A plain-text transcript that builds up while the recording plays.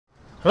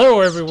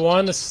Hello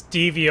everyone, it's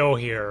Stevie-O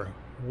here.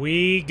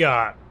 We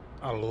got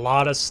a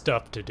lot of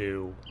stuff to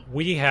do.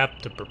 We have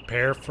to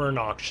prepare for an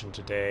auction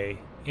today,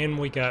 and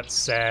we got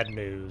sad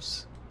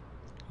news.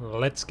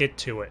 Let's get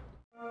to it.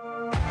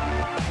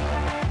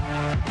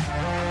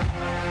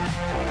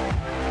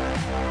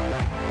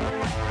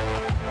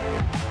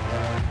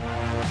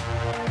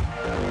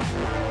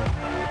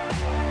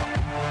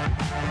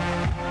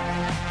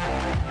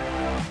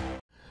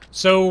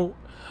 So,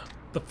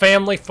 the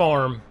family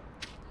farm,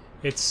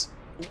 it's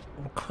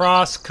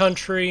cross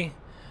country,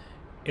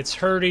 it's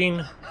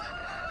hurting.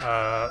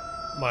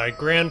 My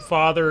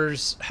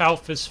grandfather's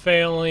health is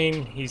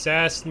failing. He's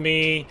asked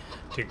me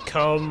to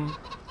come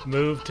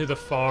move to the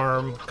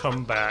farm,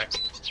 come back.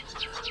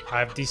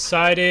 I've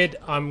decided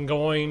I'm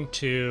going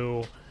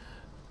to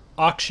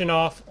auction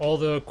off all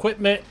the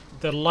equipment,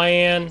 the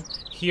land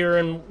here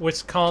in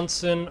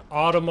Wisconsin,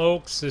 Autumn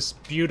Oaks, this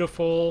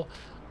beautiful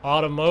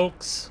Autumn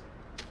Oaks.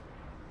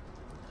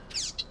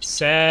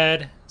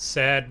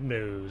 Sad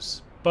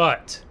news,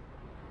 but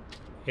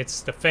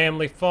it's the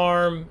family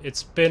farm.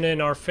 It's been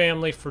in our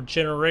family for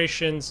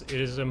generations.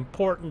 It is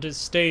important it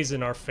stays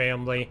in our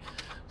family,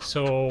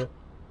 so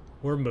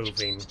we're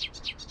moving.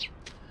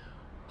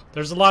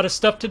 There's a lot of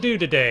stuff to do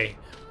today.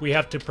 We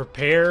have to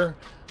prepare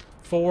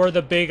for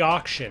the big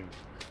auction.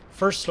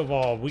 First of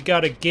all, we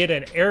got to get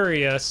an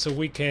area so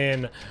we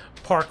can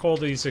park all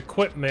these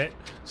equipment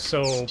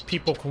so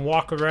people can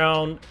walk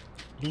around,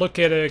 look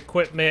at the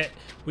equipment.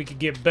 We could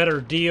get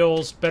better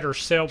deals, better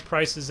sale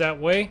prices that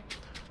way.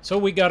 So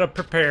we got to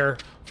prepare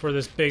for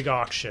this big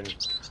auction.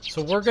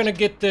 So we're going to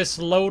get this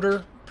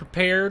loader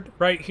prepared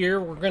right here.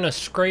 We're going to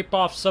scrape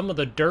off some of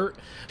the dirt,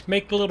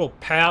 make little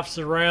paths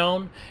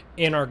around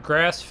in our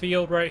grass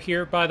field right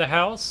here by the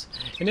house.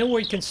 And then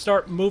we can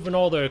start moving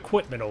all the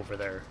equipment over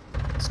there.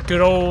 It's a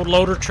good old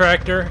loader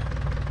tractor.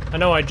 I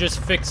know I just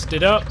fixed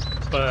it up,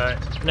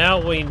 but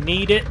now we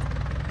need it.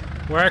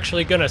 We're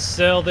actually going to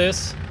sell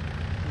this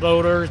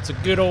loader. It's a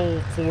good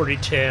old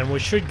 4010. We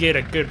should get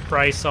a good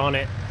price on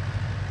it.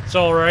 It's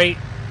alright.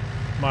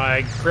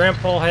 My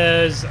grandpa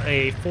has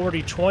a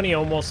 4020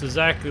 almost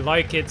exactly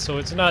like it, so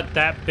it's not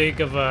that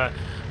big of a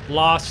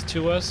loss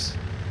to us.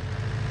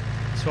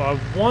 So I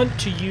want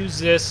to use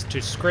this to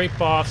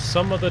scrape off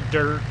some of the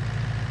dirt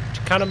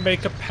to kind of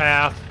make a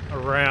path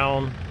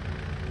around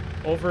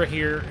over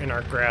here in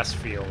our grass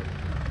field.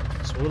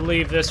 So we'll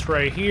leave this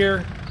right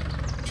here.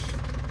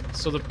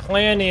 So the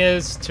plan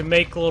is to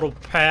make little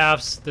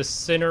paths. The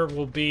center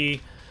will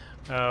be,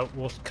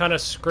 we'll kind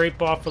of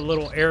scrape off a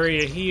little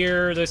area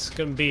here. This is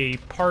going to be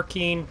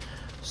parking,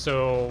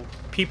 so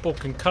people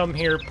can come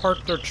here,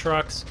 park their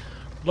trucks,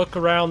 look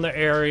around the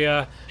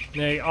area.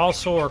 They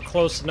also are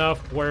close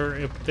enough where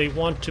if they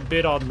want to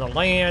bid on the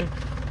land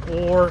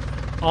or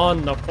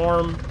on the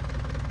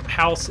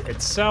farmhouse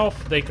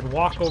itself, they can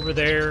walk over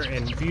there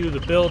and view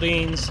the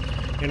buildings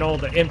and all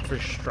the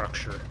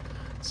infrastructure.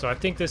 So I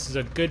think this is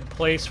a good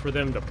place for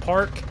them to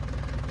park.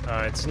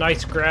 It's a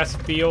nice grass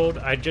field.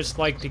 I'd just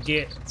like to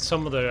get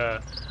some of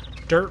the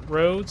dirt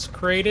roads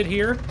created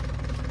here.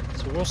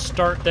 So we'll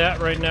start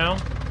that right now.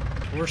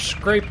 We're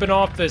scraping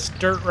off this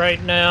dirt right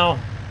now,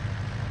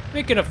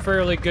 making a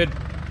fairly good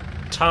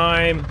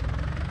time.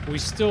 We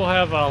still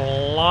have a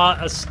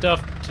lot of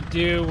stuff to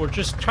do. We're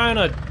just trying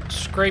to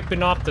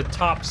scraping off the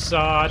top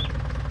sod,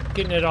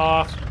 getting it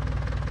off.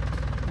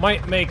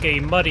 Might make a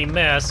muddy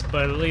mess,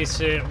 but at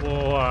least it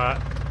will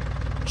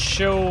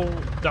show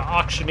the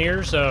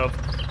auctioneers of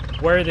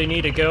where they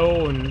need to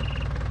go and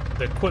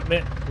the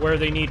equipment where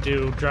they need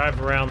to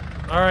drive around.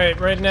 Alright,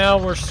 right now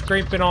we're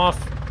scraping off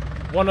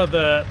one of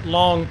the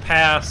long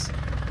paths.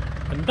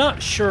 I'm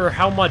not sure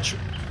how much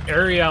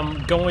area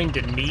I'm going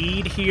to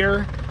need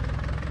here,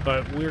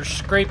 but we're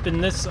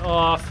scraping this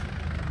off,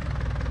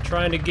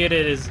 trying to get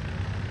it as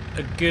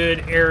a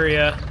good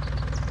area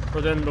for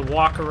them to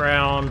walk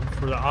around,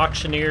 for the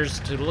auctioneers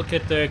to look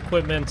at the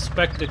equipment,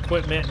 inspect the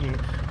equipment, and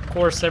of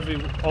course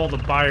all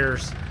the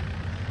buyers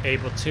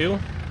able to.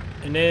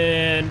 And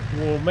then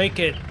we'll make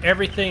it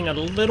everything a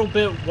little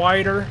bit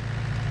wider.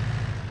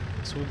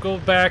 So we'll go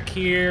back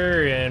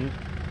here and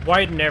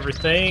widen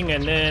everything,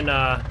 and then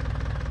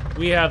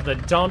we have the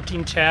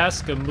daunting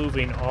task of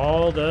moving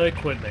all the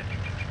equipment.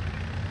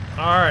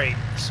 Alright,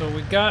 so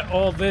we got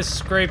all this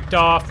scraped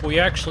off. We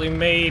actually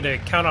made a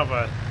kind of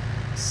a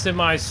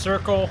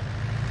semicircle.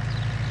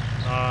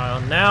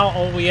 Now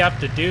all we have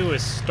to do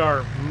is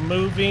start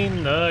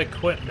moving the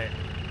equipment.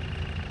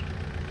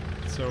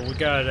 So we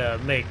gotta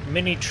make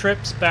many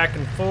trips back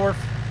and forth,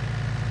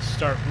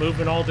 start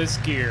moving all this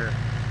gear.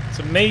 It's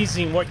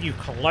amazing what you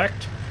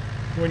collect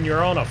when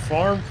you're on a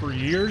farm for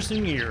years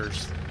and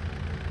years.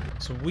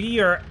 So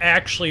we are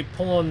actually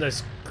pulling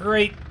this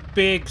great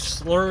big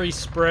slurry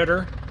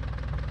spreader.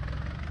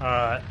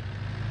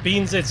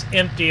 Beans it's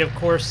empty, of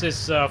course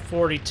this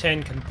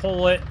 4010 can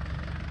pull it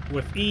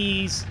with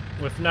ease,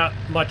 with not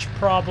much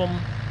problem.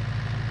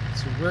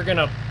 So we're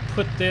gonna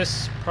put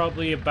this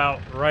probably about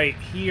right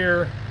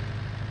here.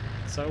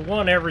 So I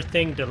want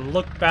everything to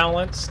look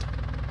balanced.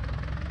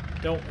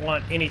 Don't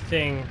want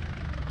anything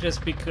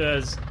just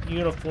because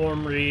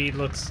uniformity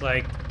looks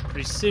like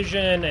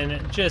precision and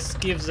it just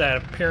gives that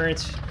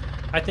appearance.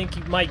 I think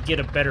you might get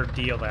a better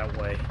deal that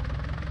way.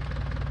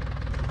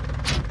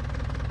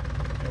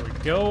 There we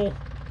go.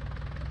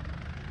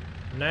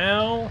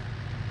 Now,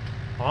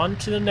 on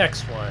to the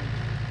next one.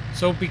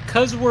 So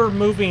because we're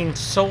moving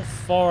so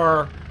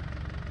far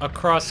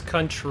across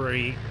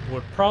country,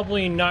 we're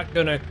probably not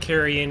going to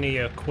carry any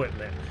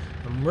equipment.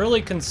 I'm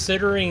really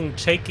considering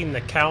taking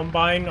the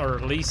combine, or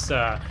at least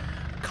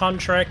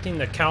contracting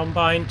the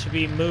combine to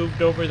be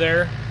moved over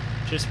there,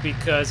 just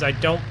because I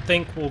don't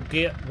think we'll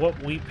get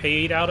what we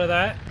paid out of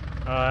that.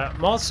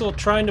 I'm also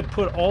trying to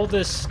put all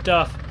this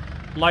stuff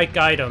like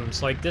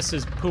items, like this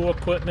is poo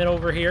equipment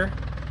over here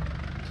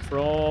for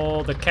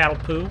all the cattle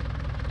poo.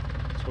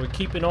 So we're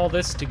keeping all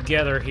this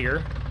together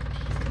here.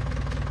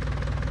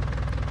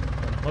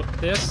 Unhook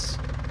this.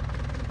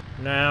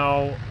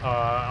 Now,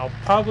 I'll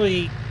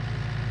probably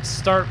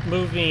start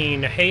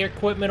moving hay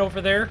equipment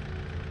over there.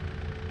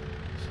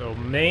 So,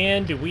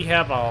 man, do we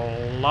have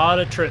a lot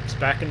of trips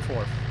back and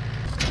forth.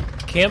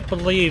 Can't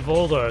believe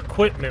all the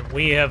equipment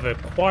we have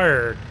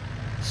acquired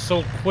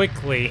so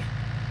quickly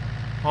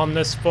on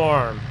this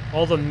farm.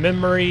 All the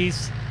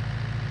memories,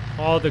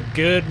 all the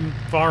good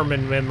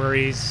farming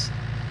memories.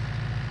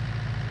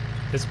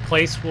 This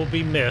place will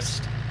be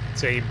missed.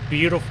 It's a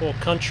beautiful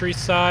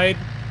countryside,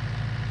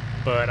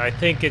 but I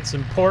think it's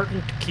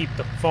important to keep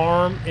the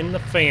farm in the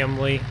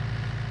family,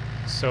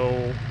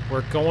 so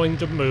we're going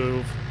to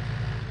move.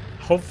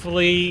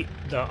 Hopefully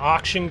the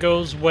auction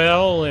goes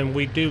well and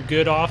we do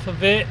good off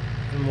of it,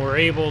 and we're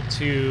able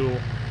to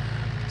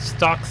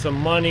stock some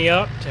money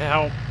up to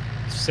help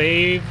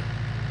save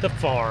the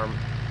farm.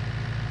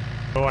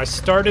 So I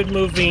started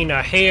moving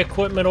hay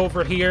equipment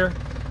over here,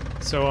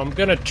 so I'm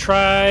gonna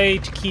try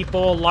to keep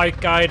all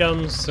like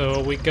items.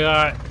 So we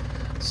got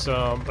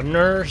some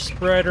manure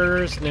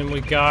spreaders, and then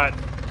we got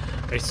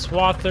a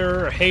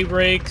swather, a hay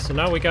rake, so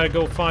now we gotta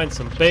go find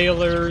some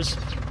balers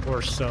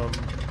or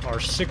our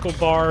sickle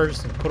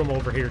bars and put them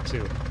over here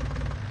too.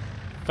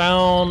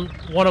 Found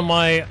one of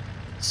my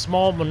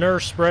small manure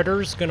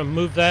spreaders, gonna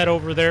move that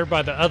over there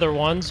by the other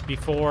ones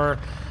before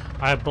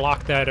I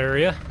block that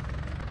area.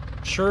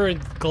 Sure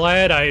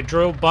glad I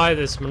drove by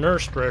this manure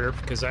spreader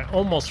because I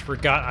almost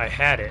forgot I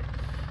had it.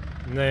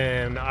 And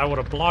then I would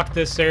have blocked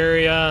this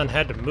area and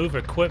had to move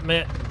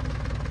equipment.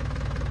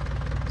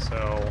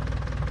 So,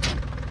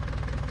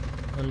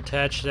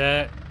 unattach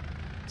that.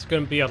 It's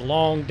going to be a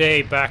long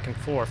day back and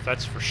forth,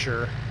 that's for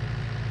sure.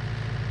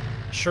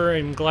 Sure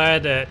am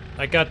glad that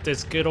I got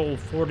this good old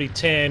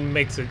 4010,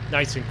 makes it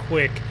nice and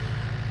quick.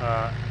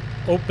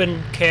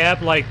 Open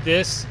cab like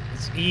this,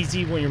 it's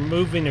easy when you're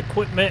moving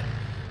equipment.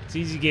 It's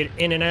easy to get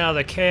in and out of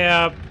the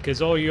cab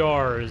because all you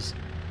are is,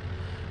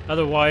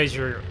 otherwise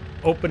you're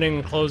opening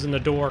and closing the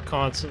door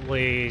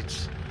constantly.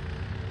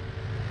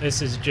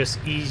 This is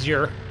just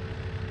easier,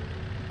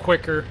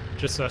 quicker,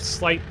 just a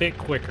slight bit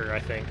quicker, I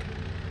think.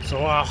 So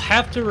I'll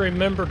have to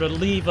remember to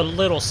leave a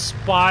little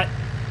spot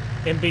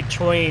in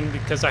between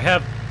because I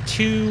have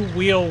two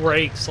wheel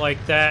rakes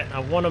like that. I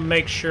want to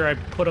make sure I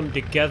put them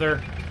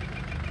together.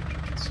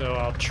 So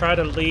I'll try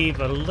to leave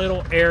a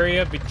little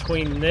area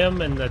between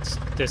them and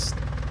this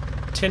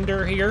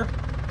tinder here.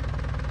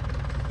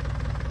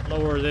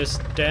 Lower this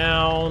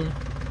down.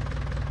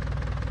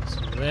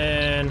 So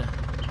then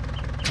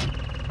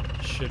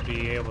should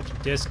be able to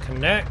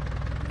disconnect.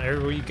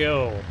 There we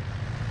go.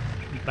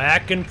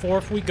 Back and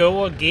forth we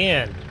go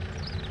again.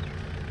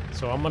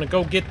 So I'm gonna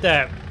go get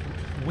that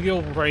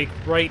wheel rake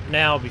right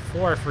now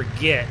before I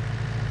forget.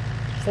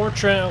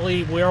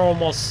 Fortunately, we're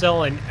almost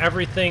selling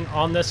everything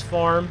on this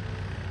farm.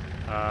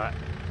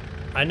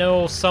 I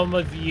know some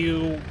of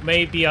you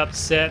may be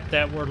upset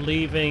that we're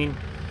leaving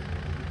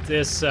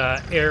this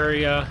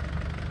area,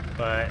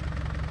 but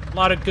a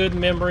lot of good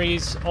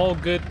memories. All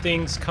good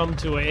things come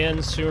to an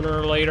end sooner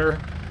or later.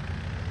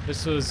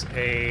 This was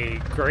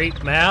a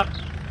great map.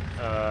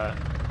 I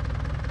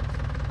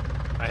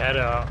had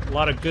a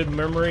lot of good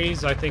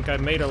memories. I think I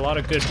made a lot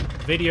of good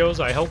videos,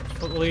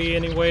 hopefully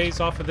anyways,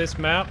 off of this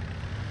map.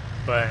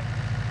 But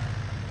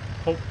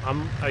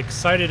I'm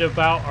excited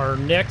about our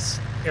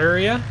next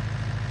area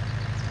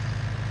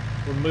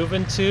we're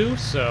moving to,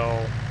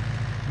 so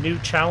new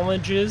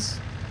challenges,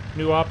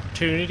 new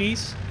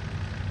opportunities.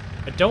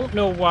 I don't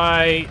know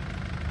why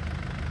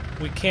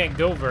we can't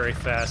go very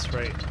fast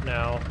right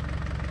now.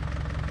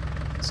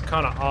 It's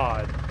kind of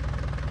odd.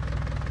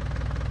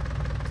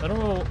 I don't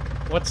know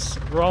what's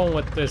wrong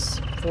with this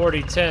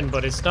 4010,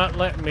 but it's not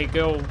letting me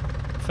go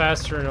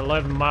faster than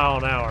 11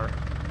 miles an hour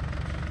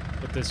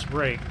with this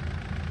rake.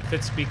 If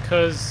it's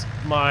because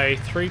my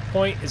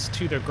 3-point is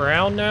to the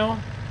ground now,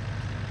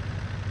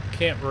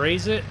 can't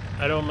raise it.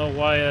 I don't know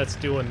why that's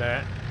doing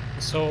that.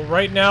 So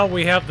right now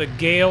we have the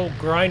Gale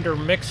grinder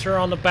mixer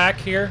on the back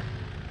here.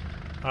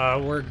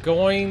 We're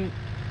going,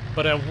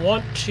 but I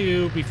want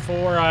to,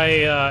 before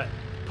I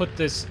put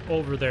this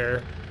over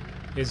there,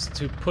 is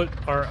to put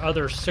our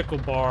other sickle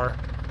bar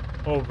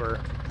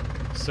over.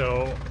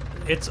 So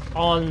it's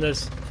on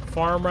this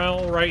farm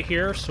rail right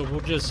here, so we'll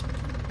just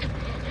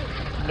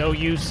no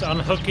use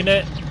unhooking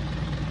it.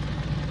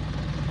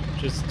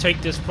 Just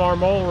take this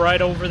farm all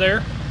right over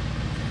there.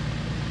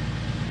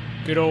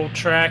 Good old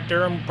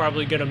tractor. I'm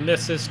probably gonna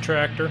miss this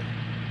tractor.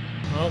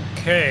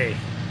 Okay,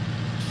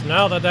 so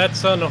now that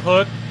that's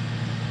unhooked,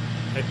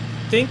 I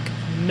think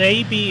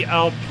maybe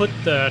I'll put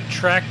the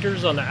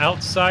tractors on the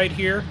outside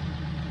here.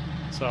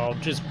 So I'll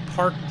just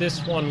park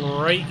this one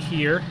right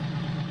here.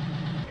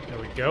 There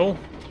we go.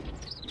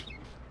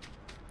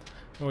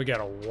 And we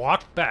gotta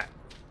walk back.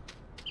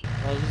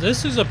 Well,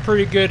 this is a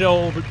pretty good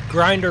old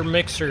grinder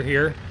mixer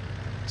here.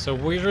 So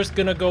we're just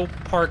gonna go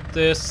park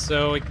this.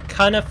 So it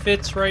kind of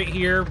fits right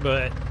here,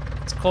 but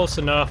it's close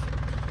enough.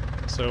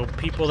 So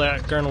people that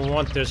are gonna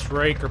want this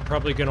rake are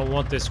probably gonna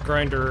want this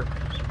grinder,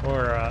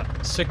 or a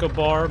sickle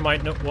bar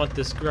might not want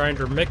this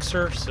grinder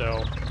mixer.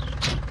 So,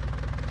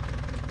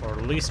 or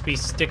at least be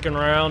sticking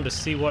around to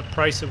see what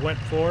price it went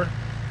for.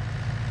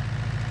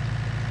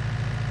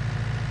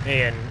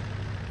 And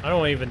I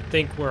don't even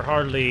think we're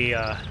hardly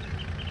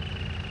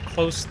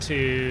close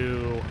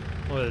to,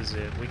 what is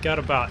it? We got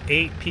about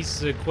 8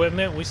 pieces of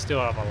equipment. We still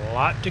have a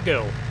lot to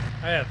go.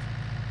 I have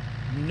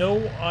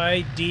no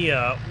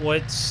idea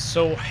what's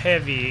so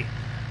heavy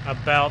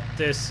about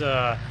this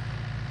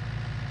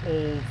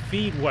old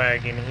feed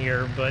wagon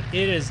here, but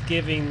it is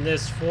giving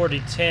this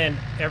 4010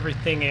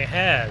 everything it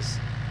has.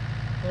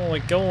 We're only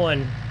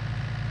going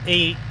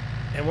 8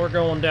 and we're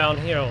going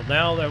downhill.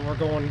 Now that we're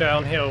going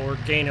downhill, we're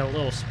gaining a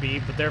little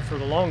speed, but there for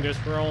the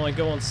longest we're only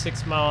going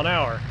 6 miles an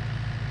hour.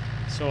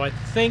 So I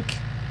think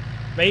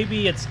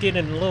maybe it's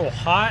getting a little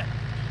hot.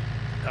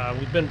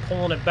 We've been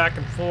pulling it back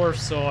and forth,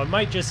 so I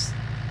might just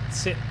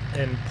sit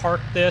and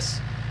park this,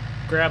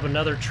 grab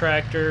another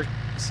tractor,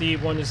 see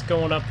when it's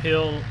going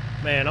uphill.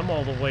 Man, I'm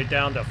all the way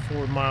down to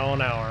 4 miles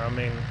an hour. I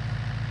mean,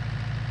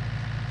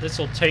 this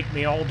will take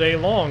me all day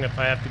long if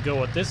I have to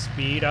go at this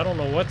speed. I don't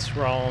know what's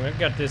wrong. I've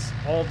got this,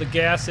 all the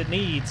gas it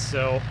needs,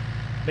 so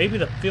maybe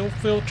the fuel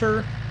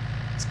filter,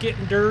 it's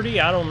getting dirty.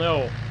 I don't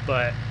know,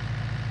 but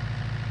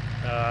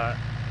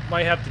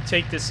might have to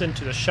take this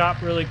into the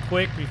shop really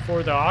quick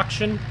before the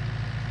auction.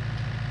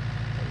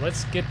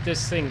 Let's get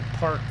this thing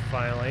parked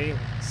finally.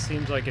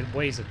 Seems like it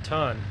weighs a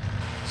ton.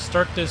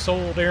 Start this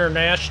old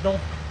International.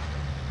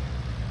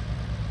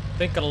 I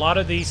think a lot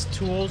of these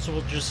tools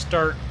will just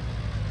start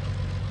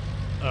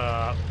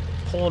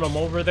pulling them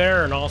over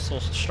there, and also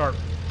start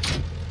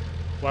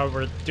while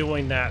we're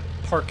doing that,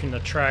 parking the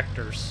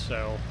tractors.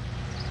 So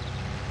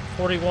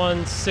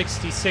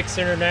 4166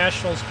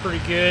 International is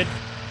pretty good.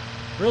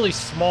 Really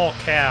small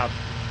cab.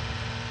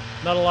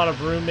 Not a lot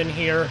of room in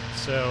here,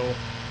 so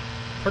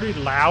pretty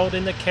loud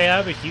in the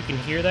cab. If you can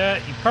hear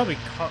that, you probably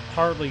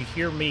hardly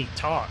hear me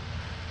talk,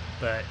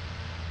 but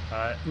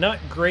not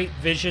great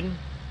vision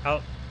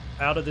out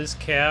of this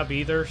cab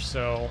either,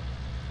 so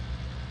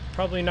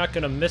probably not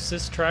going to miss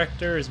this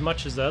tractor as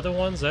much as the other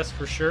ones, that's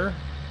for sure.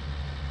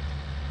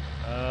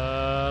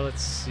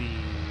 Let's see,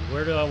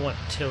 where do I want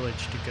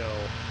tillage to go?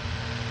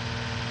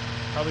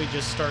 Probably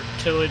just start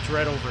tillage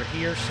right over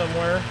here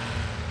somewhere.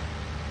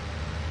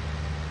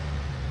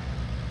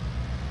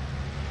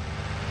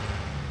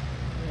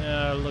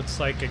 Looks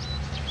like a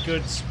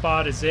good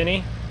spot as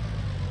any.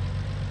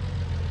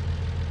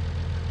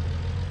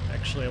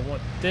 Actually, I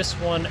want this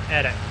one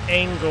at an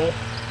angle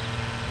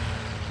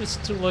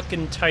just to look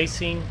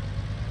enticing.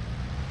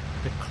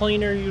 The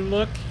cleaner you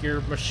look,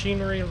 your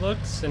machinery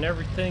looks, and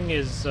everything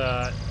is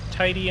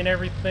tidy and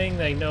everything,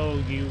 they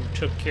know you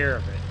took care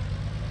of it.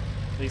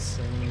 At least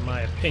in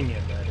my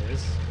opinion, that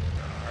is.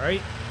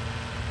 Alright.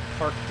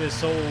 Park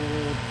this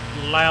old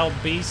loud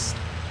beast.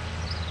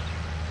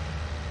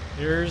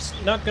 There's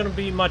not going to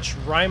be much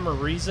rhyme or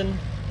reason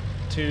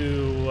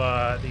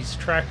to these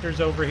tractors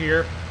over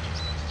here,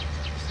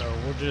 so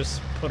we'll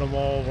just put them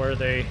all where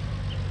they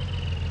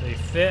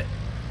fit.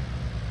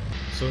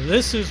 So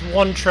this is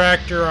one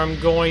tractor I'm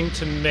going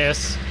to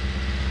miss,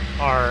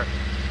 our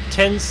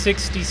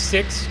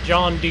 1066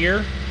 John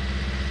Deere.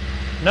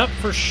 Not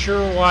for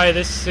sure why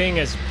this thing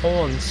is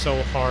pulling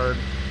so hard.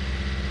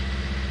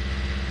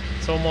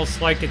 It's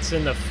almost like it's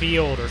in the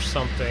field or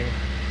something.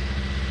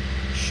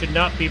 Should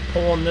not be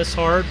pulling this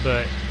hard,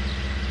 but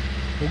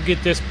we'll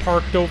get this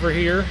parked over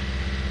here.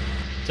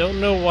 Don't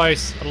know why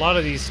a lot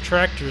of these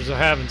tractors are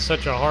having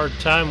such a hard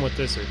time with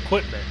this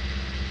equipment.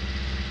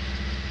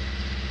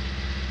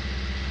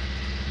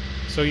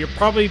 So you're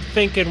probably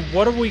thinking,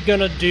 what are we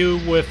gonna do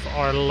with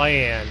our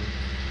land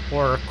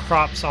or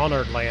crops on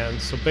our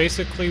land? So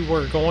basically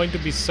we're going to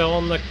be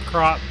selling the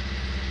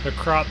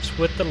crops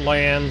with the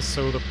land,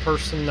 so the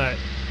person that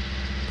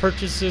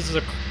purchases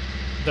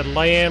the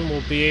land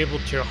will be able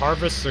to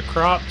harvest the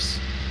crops.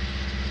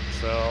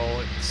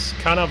 So it's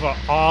kind of an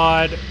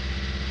odd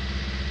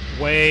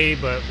way,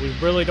 but we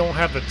really don't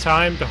have the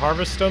time to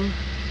harvest them.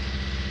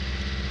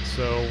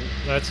 So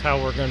that's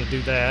how we're going to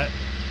do that.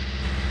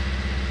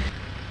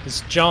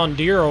 This John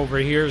Deere over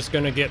here is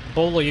going to get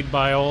bullied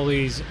by all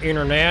these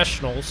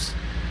internationals.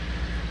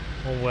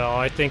 Oh well,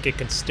 I think it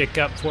can stick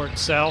up for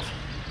itself.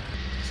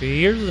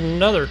 See, here's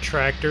another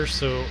tractor.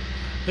 So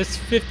This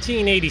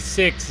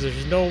 1586,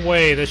 there's no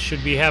way this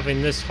should be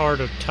having this hard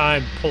of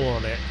time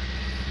pulling it.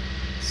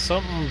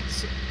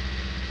 Something's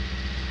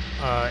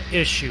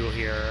issue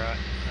here.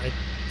 I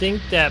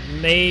think that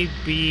may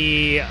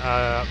be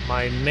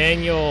my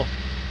manual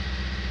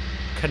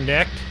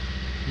connect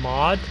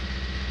mod.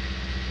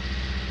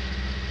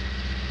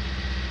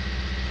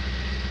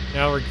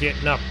 Now we're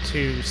getting up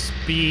to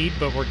speed,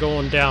 but we're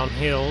going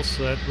downhill,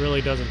 so that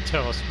really doesn't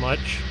tell us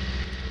much.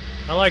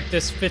 I like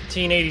this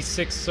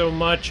 1586 so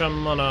much,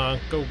 I'm gonna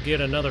go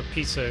get another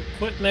piece of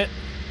equipment.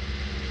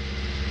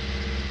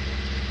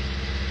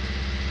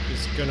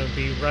 Just gonna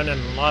be running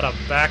a lot of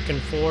back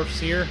and forths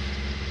here.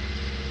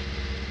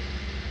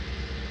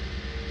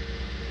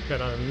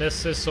 Gonna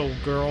miss this old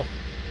girl.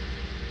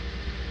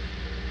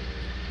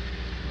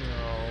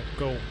 I'll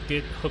go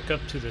hook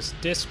up to this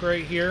disc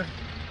right here.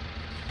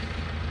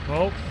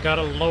 Oh,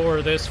 gotta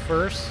lower this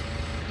first.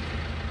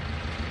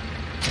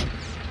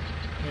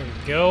 There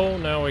we go.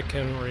 Now we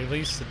can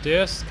release the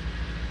disc.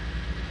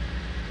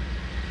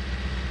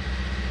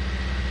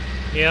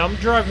 Yeah, I'm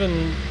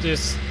driving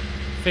this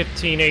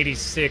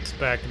 1586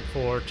 back and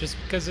forth just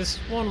because it's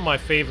one of my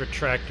favorite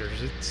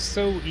tractors. It's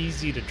so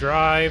easy to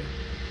drive,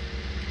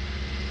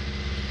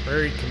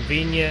 very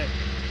convenient.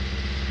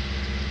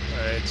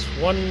 It's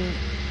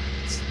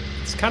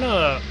kind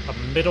of a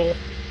middle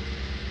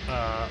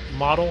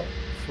model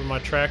for my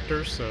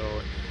tractor.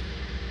 So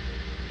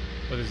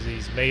what is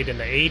these, made in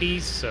the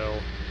 80s? So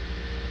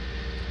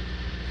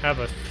have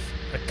a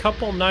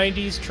couple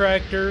 90s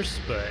tractors,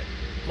 but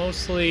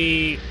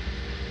mostly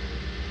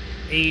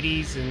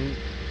 80s and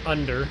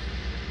under.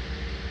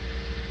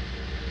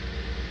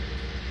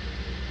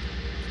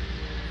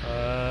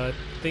 I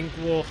think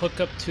we'll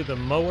hook up to the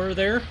mower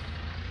there.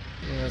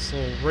 And this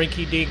little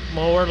rinky-dink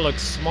mower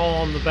looks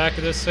small on the back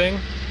of this thing.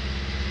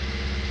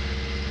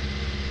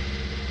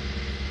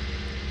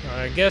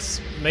 I guess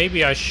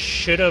maybe I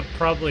should have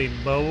probably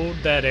mowed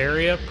that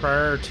area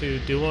prior to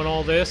doing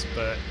all this,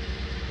 but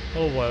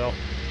oh well.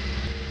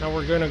 Now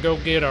we're gonna go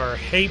get our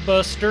hay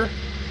buster.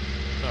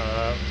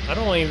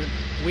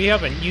 We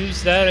haven't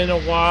used that in a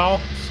while,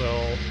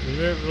 so we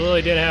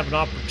really didn't have an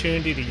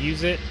opportunity to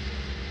use it.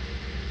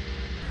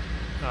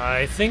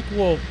 I think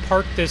we'll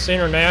park this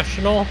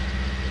International.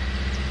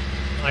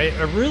 I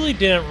really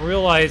didn't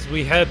realize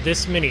we had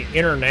this many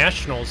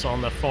Internationals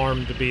on the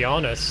farm, to be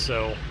honest,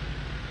 so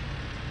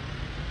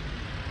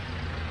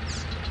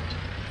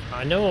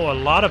I know a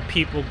lot of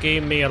people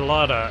gave me a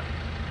lot of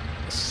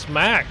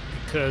smack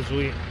because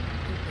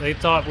they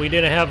thought we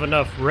didn't have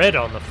enough red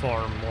on the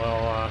farm.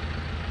 Well,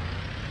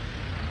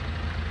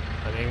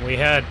 I mean, we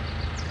had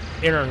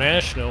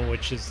International,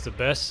 which is the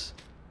best,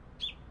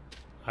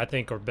 I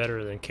think, or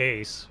better than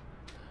Case,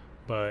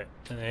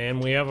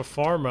 and we have a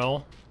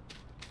Farmel.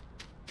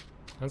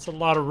 That's a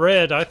lot of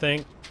red, I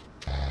think.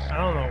 I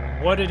don't know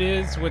what it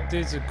is with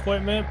this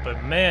equipment,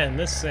 but man,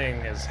 this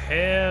thing is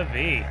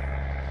heavy.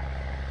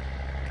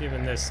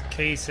 Giving this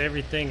Case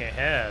everything it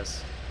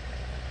has.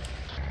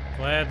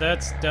 Glad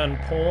that's done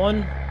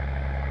pulling.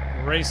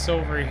 Race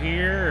over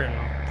here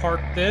and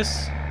park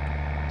this.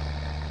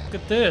 Look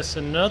at this,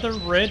 another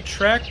red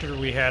tractor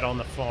we had on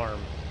the farm.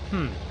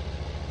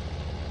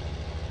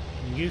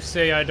 You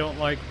say I don't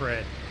like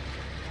red.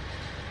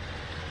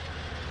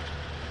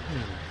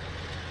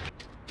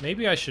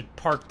 Maybe I should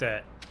park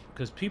that,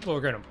 because people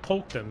are going to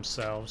poke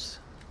themselves.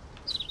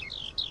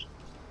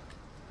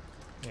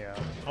 Yeah,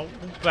 I'll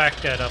back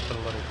that up a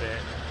little bit.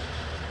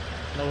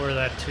 Lower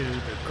that to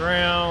the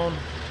ground.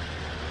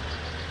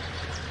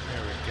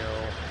 There we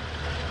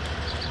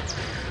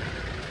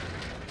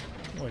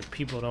go. Boy,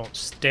 people don't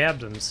stab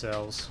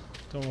themselves.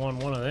 Don't want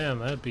one of them.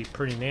 That'd be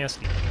pretty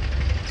nasty.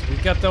 So we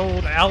got the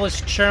old Alice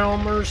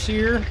Chalmers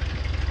here.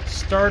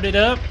 Start it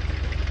up.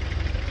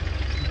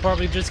 I'm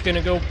probably just going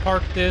to go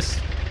park this.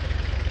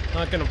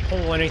 Not going to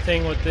pull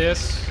anything with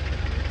this.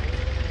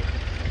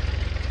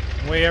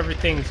 The way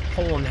everything's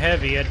pulling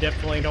heavy, I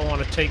definitely don't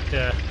want to take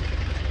the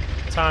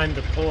time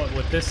to pull it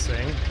with this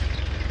thing.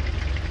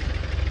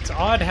 It's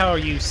odd how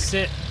you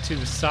sit to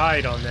the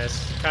side on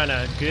this. Kind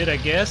of good, I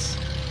guess.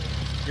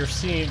 You're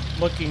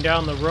looking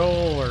down the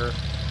row or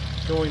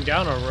going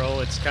down a row,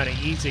 it's kind of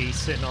easy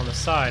sitting on the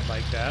side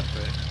like that,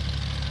 but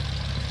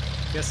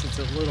I guess it's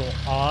a little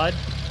odd.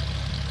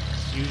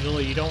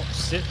 Usually you don't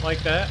sit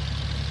like that.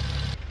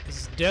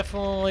 It's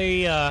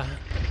definitely a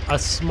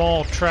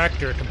small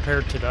tractor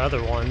compared to the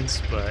other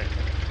ones, but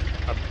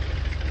a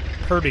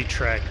pretty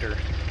tractor.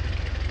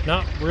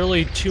 Not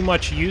really too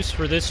much use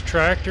for this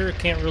tractor.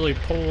 Can't really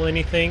pull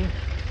anything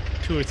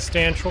too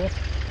substantial.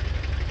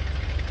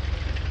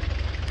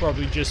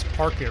 Probably just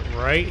park it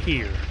right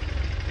here.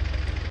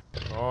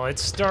 Oh, it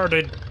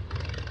started.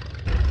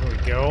 There we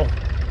go.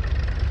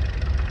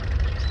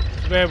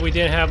 Too bad we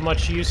didn't have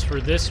much use for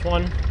this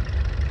one.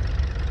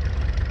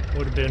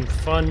 Would have been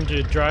fun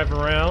to drive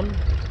around.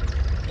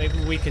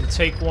 Maybe we can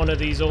take one of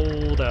these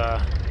old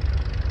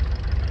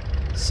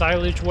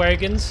silage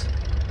wagons.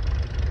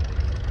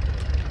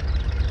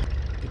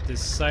 Get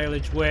this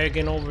silage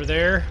wagon over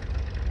there.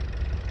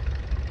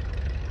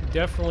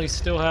 definitely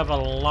still have a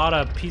lot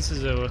of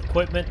pieces of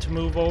equipment to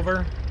move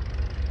over.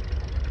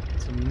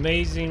 It's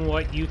amazing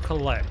what you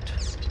collect.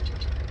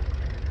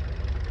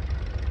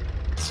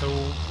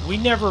 So we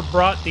never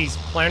brought these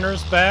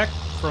planters back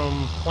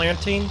from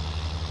planting,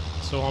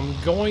 so I'm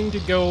going to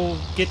go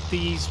get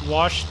these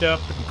washed up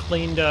and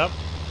cleaned up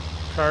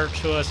prior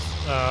to us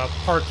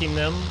parking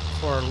them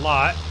for a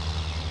lot.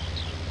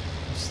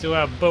 We still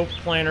have both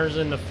planters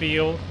in the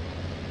field.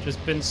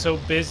 Just been so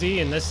busy,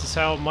 and this is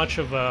how much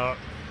of a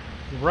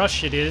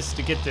rush it is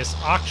to get this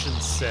auction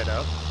set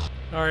up.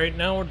 Alright,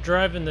 now we're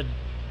driving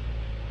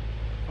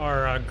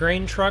our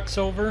grain trucks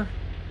over.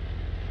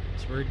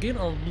 So we're getting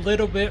a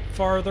little bit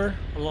farther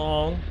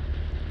along.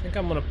 I think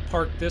I'm going to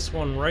park this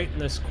one right in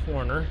this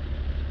corner.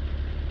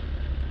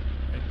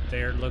 Right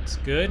there, looks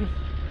good.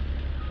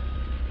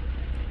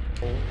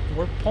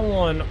 We're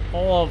pulling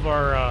all of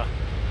our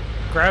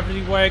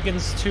gravity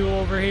wagons too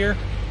over here.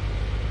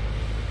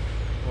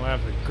 We'll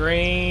have the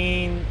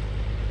grain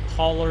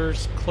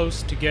haulers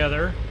close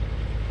together.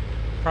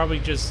 Probably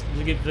just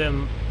leave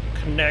them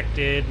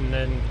connected, and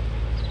then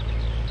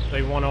if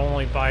they want to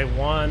only buy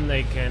one,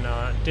 they can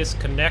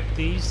disconnect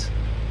these.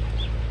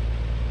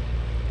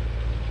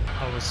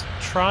 I was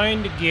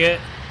trying to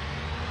get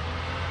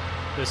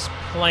this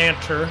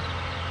planter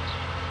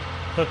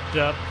hooked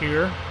up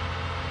here.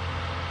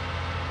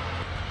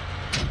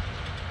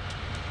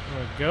 There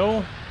we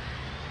go.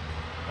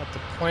 Got the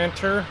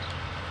planter.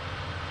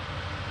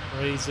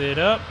 Raise it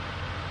up.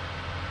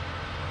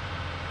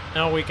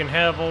 Now we can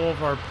have all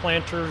of our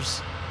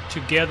planters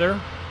together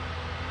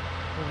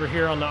over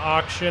here on the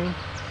auction.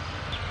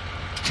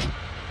 There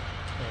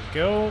we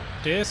go.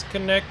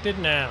 Disconnected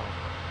now.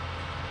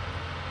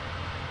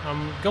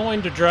 I'm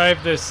going to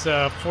drive this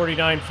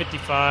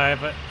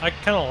 4955. I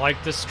kind of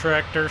like this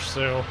tractor,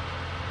 so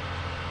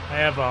I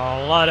have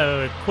a lot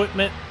of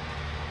equipment.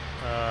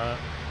 A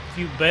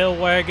few bale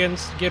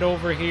wagons to get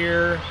over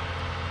here.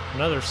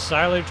 Another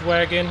silage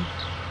wagon.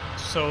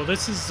 So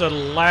this is the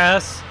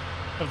last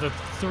of the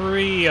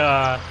 3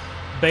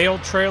 bale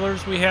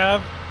trailers we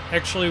have.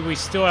 Actually, we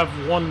still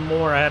have one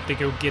more. I have to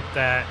go get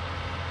that.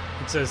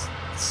 It's a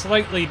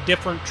slightly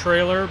different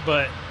trailer,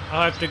 but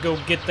I'll have to go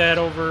get that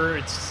over.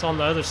 It's on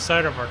the other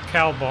side of our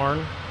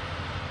calving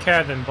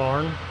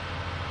barn.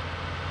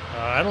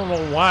 I don't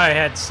know why I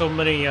had so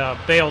many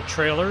bale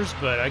trailers,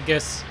 but I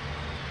guess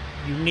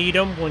you need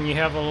them when you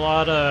have a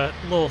lot of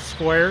little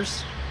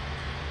squares.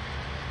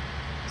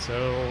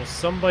 So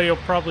somebody will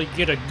probably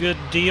get a good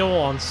deal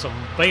on some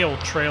bale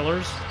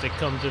trailers if they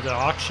come to the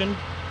auction.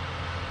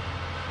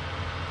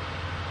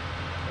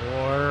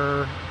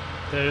 Or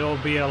there'll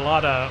be a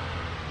lot of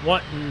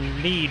want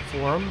and need for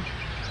them.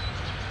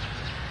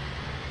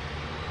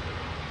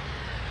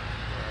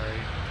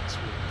 Alright, so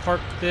we'll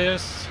park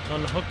this,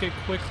 unhook it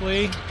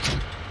quickly.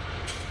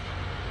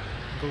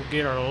 Go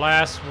get our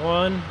last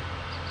one.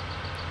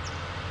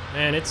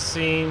 And it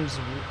seems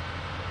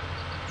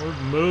we're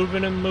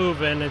moving and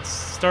moving. It's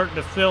starting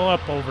to fill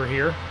up over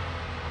here.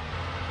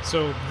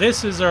 So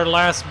this is our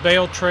last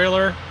bale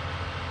trailer.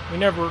 We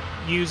never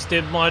used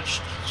it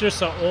much. It's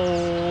just an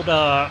old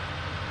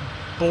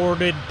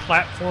boarded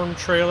platform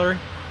trailer.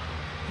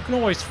 You can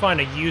always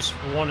find a use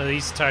for one of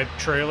these type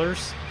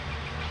trailers.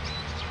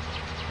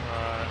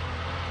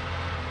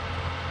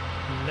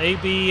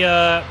 Maybe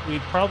we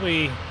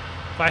probably,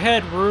 if I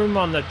had room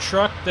on the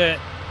truck that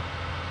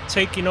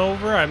taking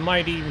over, I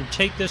might even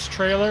take this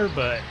trailer,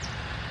 but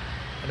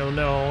I don't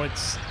know.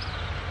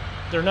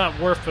 They're not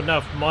worth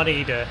enough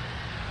money to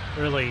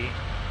really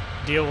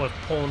deal with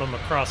pulling them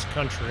across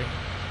country.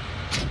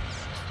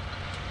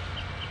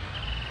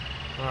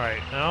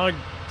 Alright, now I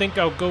think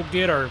I'll go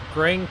get our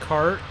grain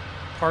cart.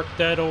 Park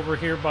that over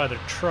here by the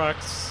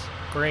trucks,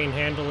 grain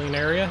handling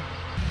area.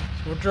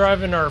 So we're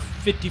driving our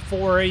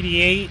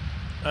 5488.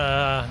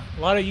 A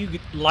lot of you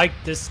like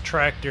this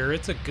tractor.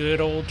 It's a good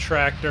old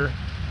tractor.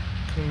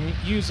 Can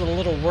use a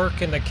little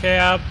work in the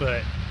cab,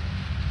 but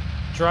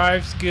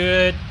drives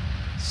good,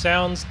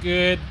 sounds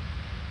good.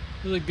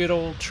 Really good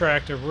old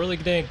tractor. Really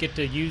didn't get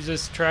to use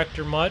this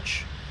tractor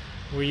much.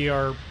 We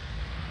are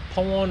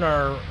pulling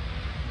our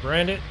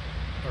branded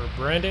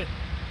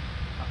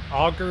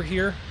auger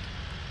here.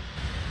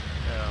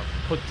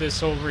 Put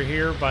this over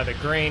here by the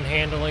grain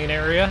handling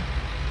area.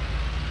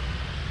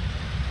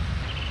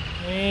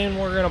 And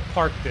we're gonna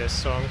park this.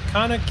 So I'm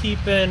kind of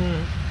keeping,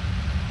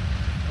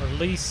 or at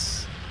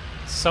least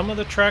some of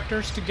the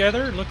tractors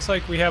together. It looks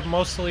like we have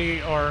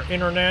mostly our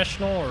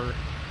international or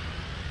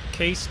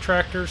case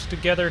tractors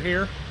together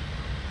here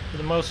for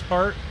the most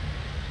part.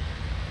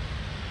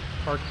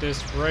 Park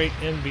this right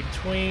in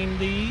between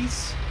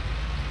these.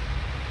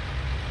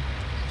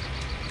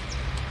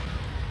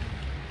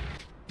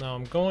 Now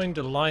I'm going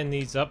to line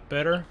these up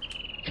better.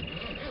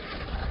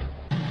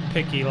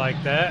 Picky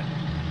like that.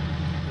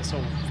 This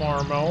old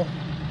farmo.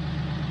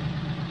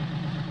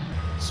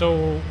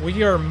 So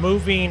we are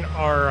moving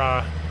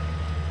our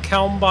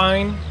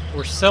combine.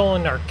 We're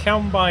selling our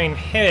combine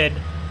head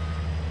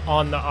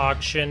on the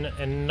auction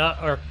and not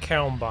our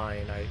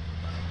combine.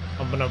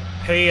 I'm gonna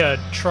pay a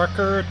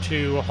trucker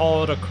to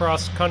haul it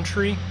across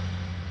country,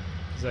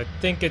 because I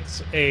think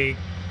it's a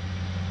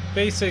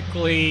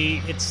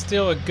basically it's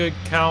still a good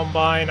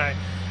combine. I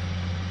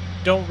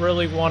don't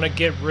really want to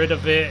get rid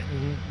of it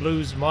and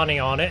lose money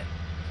on it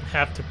and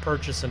have to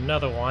purchase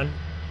another one.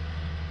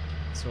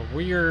 So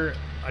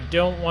I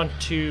don't want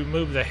to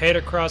move the head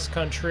across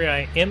country.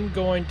 I am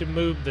going to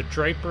move the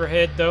Draper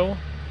head though.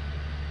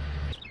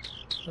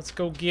 Let's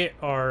go get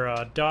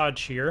our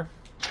Dodge here.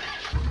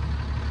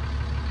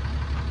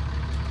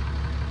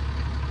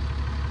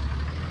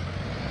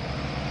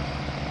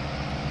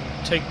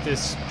 Take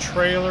this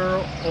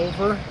trailer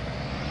over.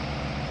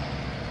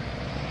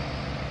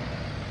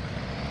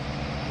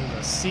 And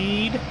the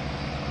seed.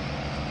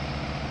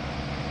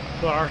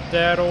 Park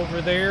that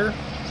over there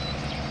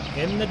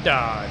in the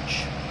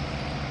Dodge.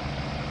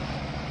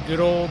 Good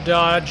old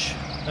Dodge,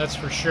 that's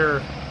for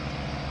sure.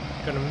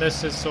 Gonna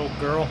miss this old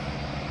girl.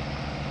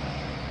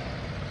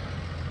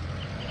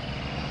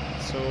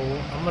 So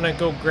I'm gonna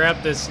go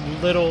grab this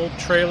little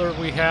trailer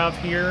we have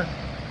here.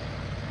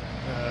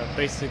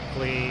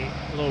 Basically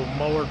a little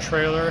mower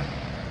trailer.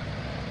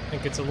 I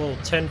think it's a little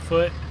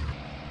 10-foot.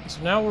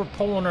 So now we're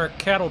pulling our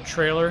cattle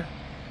trailer.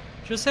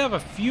 Just have a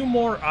few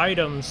more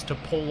items to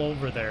pull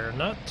over there.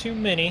 Not too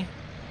many.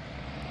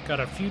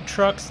 Got a few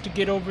trucks to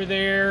get over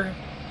there.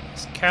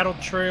 This cattle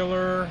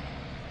trailer.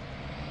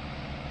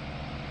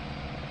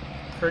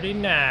 Pretty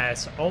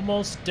nice.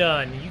 Almost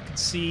done. You can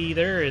see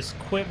there is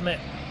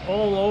equipment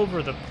all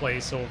over the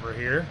place over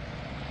here.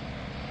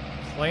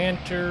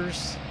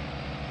 Planters.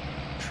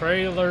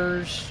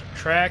 Trailers,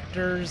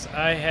 tractors.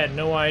 I had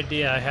no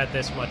idea I had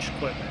this much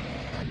equipment.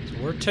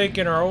 So we're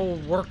taking our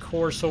old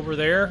workhorse over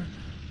there.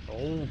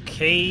 Old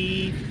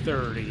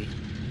K30.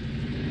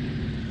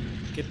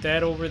 Get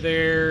that over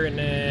there, and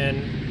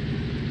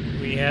then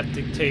we have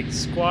to take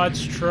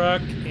Squad's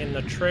truck in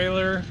the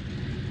trailer.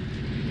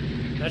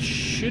 That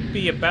should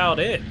be about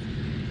it.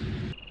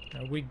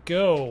 There we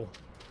go.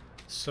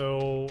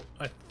 So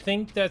I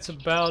think that's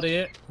about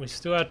it. We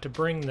still have to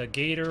bring the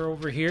gator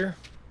over here.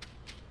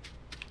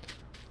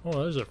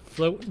 Oh, there's a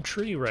floating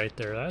tree right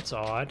there. That's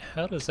odd.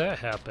 How does that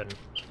happen?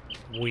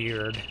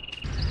 Weird.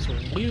 So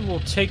we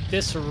will take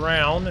this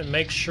around and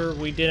make sure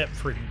we didn't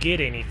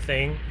forget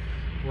anything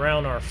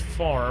around our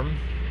farm.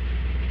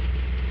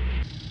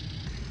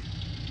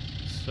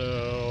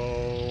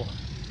 So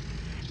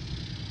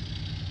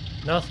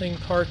nothing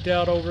parked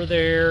out over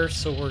there.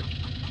 So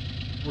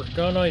we're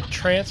gonna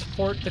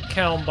transport the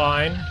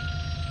combine.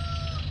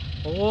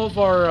 All of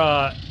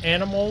our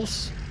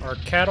animals, our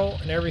cattle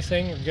and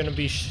everything are gonna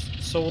be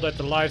sold at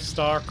the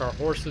livestock. Our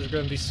horses are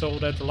going to be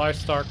sold at the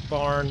livestock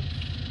barn.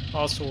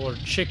 Also our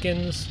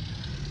chickens.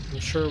 I'm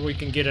sure we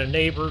can get a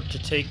neighbor to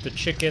take the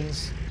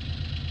chickens.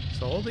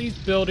 So all these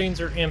buildings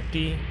are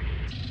empty.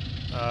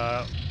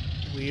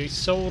 We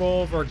sold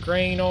all of our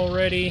grain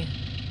already.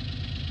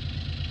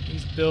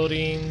 These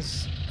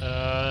buildings.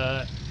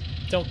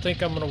 Don't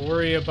think I'm going to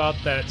worry about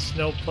that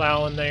snow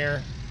plow in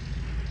there.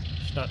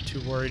 Just not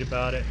too worried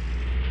about it.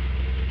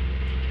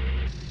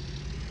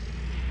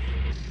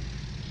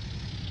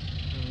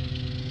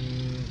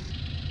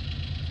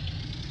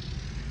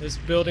 This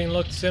building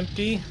looks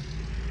empty.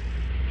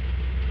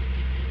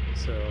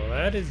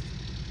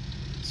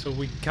 So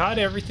we got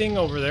everything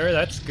over there.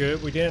 That's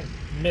good. We didn't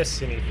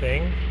miss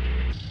anything.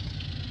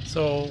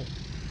 So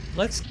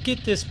let's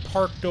get this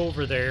parked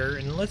over there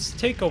and let's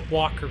take a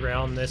walk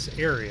around this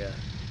area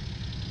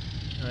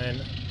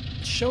and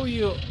show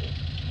you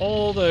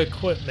all the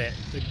equipment,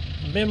 the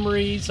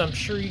memories. I'm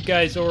sure you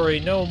guys already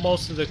know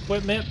most of the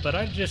equipment, but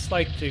I'd just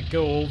like to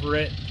go over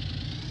it.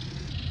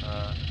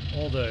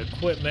 All the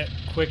equipment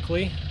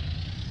quickly.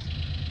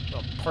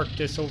 I'll park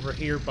this over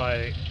here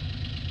by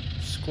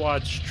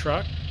Squad's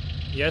truck.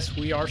 Yes,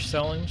 we are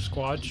selling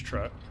Squad's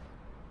truck.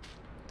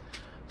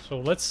 So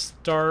let's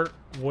start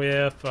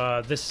with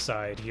this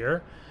side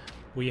here.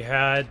 We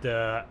had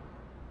the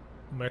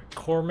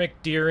McCormick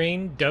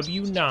Deering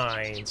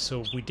W9.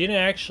 So we didn't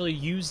actually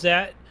use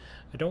that.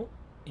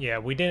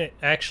 We didn't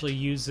actually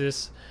use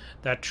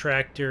that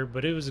tractor,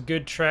 but it was a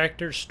good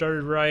tractor.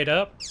 Started right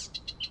up.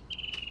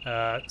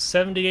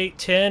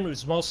 7810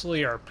 was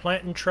mostly our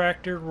planting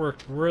tractor,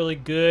 worked really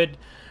good,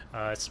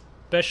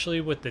 especially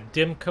with the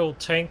Demco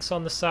tanks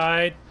on the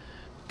side.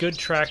 Good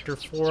tractor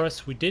for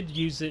us. We did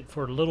use it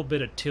for a little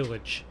bit of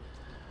tillage.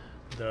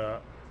 The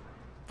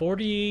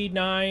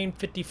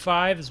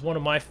 4955 is one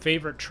of my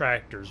favorite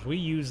tractors. We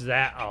use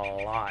that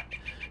a lot.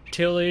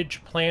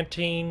 Tillage,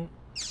 planting,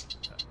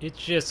 it's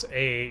just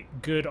a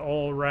good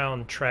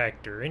all-around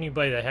tractor.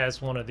 Anybody that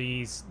has one of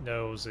these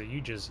knows that you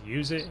just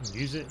use it and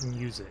use it and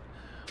use it.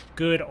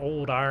 Good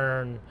old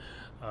iron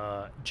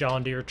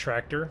John Deere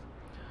tractor.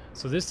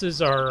 So this is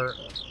our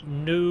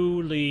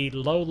newly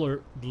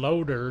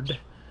loaded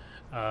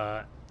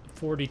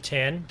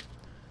 4010.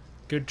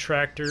 Good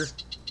tractor,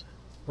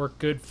 worked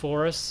good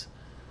for us.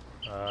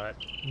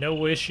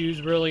 No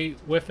issues really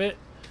with it.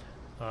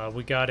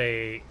 We got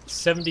a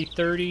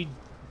 7030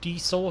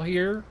 diesel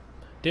here.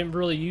 Didn't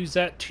really use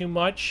that too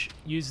much.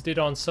 Used it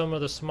on some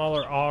of the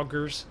smaller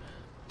augers.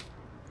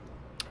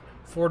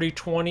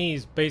 4020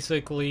 is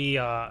basically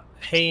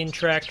haying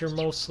tractor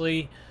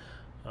mostly,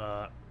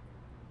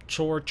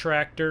 chore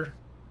tractor.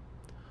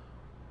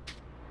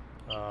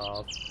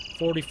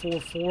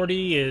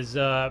 4440 is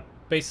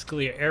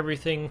basically an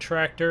everything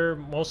tractor.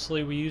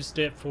 Mostly we used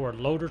it for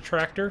loader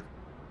tractor.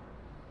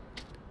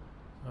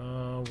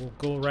 We'll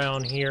go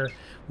around here.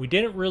 We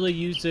didn't really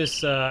use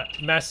this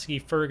Massey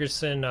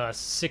Ferguson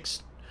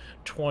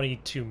 620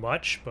 too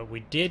much, but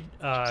we did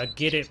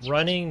get it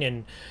running,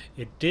 and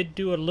it did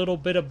do a little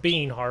bit of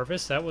bean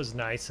harvest. That was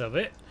nice of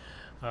it.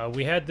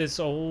 We had this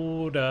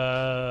old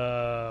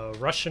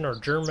Russian or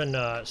German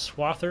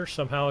swather.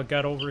 Somehow it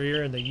got over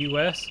here in the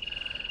US.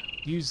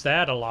 Used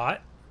that a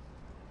lot.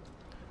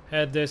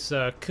 Had this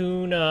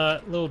Kuhn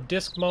little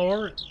disc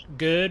mower.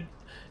 Good.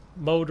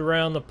 Mowed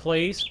around the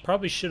place.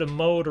 Probably should have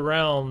mowed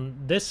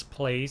around this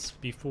place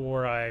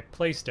before I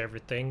placed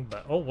everything,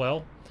 but oh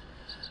well.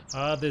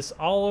 This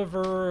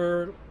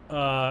Oliver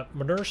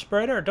manure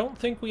spreader, I don't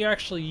think we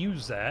actually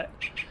use that.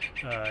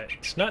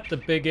 It's not the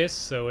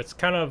biggest, so it's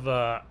kind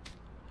of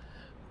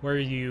where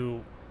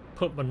you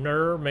put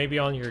manure maybe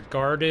on your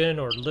garden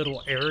or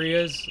little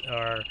areas,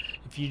 or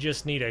if you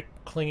just need to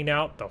clean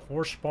out the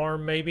horse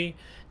farm maybe.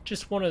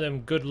 Just one of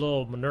them good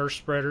little manure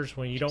spreaders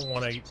when you don't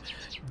want to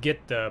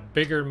get the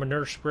bigger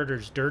manure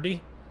spreaders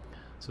dirty.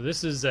 So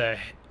this is a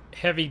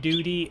heavy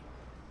duty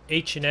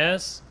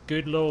H&S,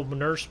 good little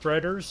manure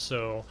spreaders.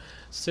 So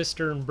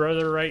sister and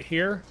brother right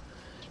here.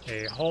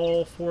 A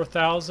Hall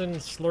 4000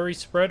 slurry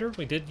spreader,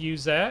 we did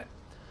use that.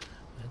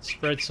 And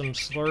spread some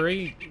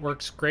slurry,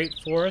 works great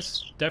for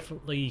us,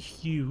 definitely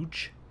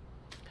huge.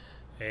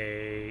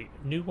 A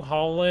New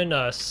Holland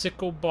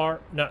sickle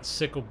bar, not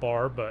sickle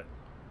bar, but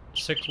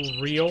sickle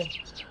reel,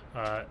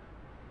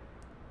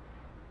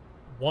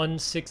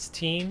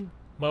 116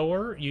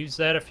 mower, used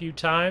that a few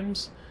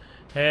times.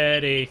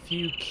 Had a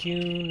few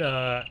Kuhn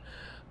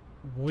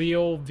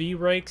wheel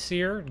V-rakes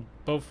here,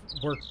 both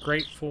work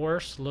great for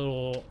us.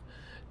 Little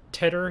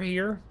tedder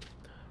here.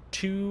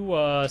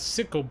 Two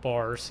sickle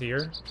bars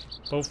here,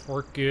 both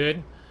work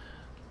good.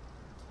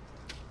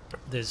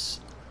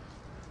 This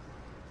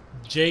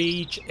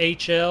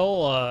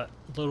JHL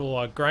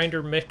little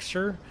grinder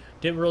mixer,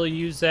 didn't really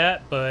use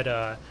that,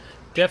 but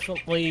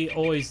definitely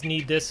always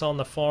need this on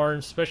the farm,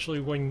 especially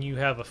when you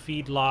have a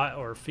feed lot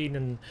or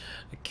feeding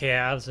the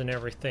calves and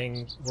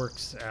everything.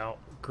 Works out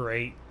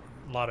great.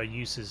 A lot of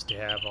uses to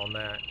have on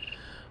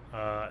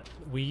that.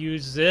 We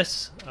use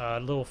this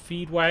little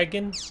feed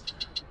wagon,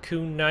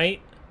 Kuhn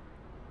Knight.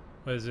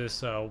 What is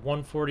this,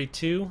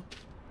 142?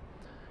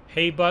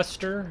 Hay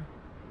buster.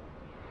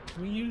 Did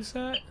we use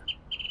that?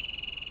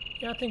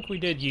 Yeah, I think we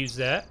did use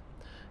that.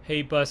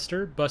 Hay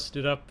buster,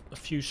 busted up a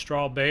few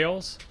straw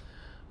bales.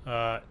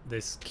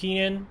 This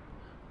Keenan,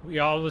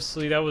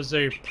 that was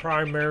a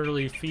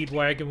primarily feed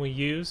wagon we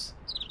use.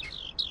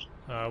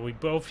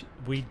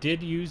 We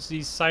did use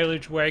these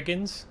silage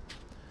wagons.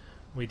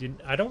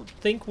 I don't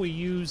think we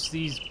use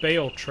these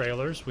bale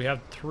trailers. We have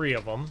 3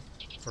 of them,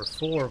 or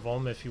 4 of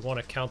them if you want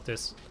to count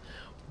this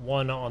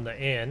one on the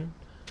end.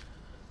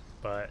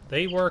 But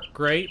they work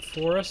great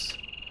for us.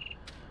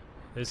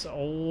 This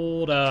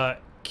old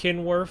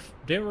Kenworth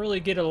didn't really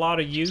get a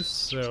lot of use,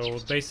 so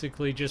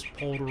basically just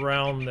pulled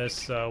around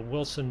this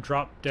Wilson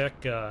drop deck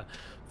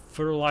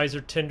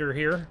fertilizer tender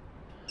here,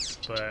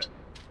 but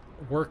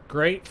worked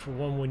great for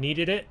when we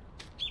needed it.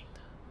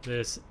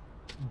 This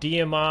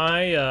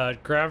DMI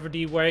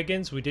gravity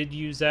wagons, we did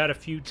use that a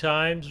few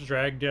times,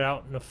 dragged it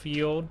out in the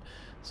field,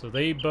 so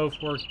they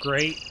both work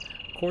great.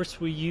 Of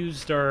course, we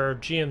used our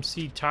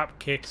GMC top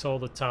kicks all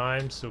the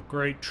time, so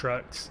great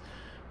trucks.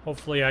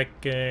 Hopefully I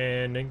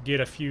can get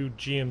a few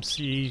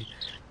GMC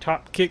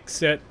top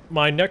kicks at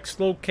my next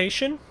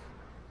location.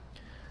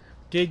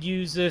 Did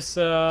use this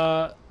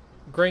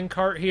grain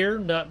cart here,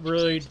 not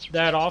really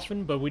that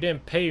often, but we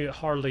didn't pay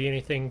hardly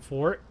anything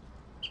for it.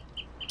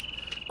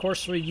 Of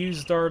course, we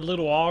used our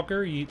little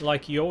auger,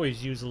 like you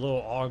always use a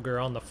little auger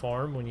on the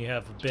farm when you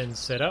have a bin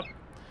set up.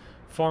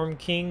 Farm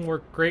King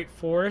worked great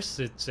for us.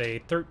 It's a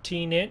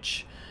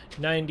 13-inch,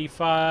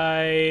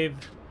 95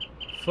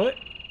 foot.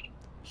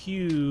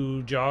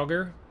 Huge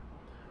auger.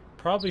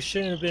 Probably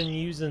shouldn't have been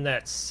using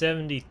that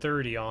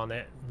 70-30 on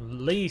it. At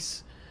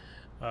least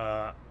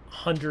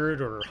 100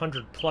 or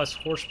 100 plus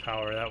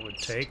horsepower that would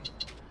take.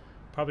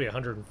 Probably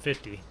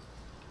 150.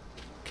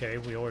 Okay,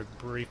 we already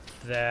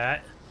briefed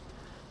that.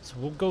 So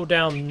we'll go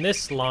down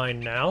this line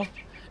now.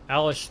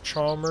 Alice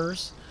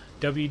Chalmers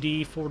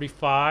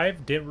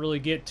WD-45. Didn't really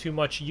get too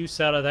much use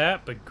out of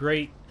that, but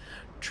great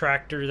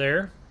tractor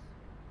there.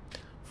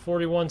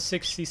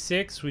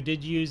 4166, we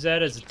did use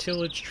that as a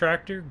tillage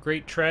tractor.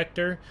 Great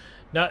tractor.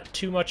 Not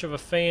too much of a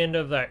fan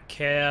of that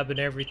cab and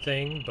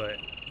everything, but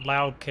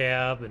loud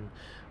cab and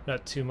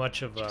not too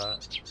much of a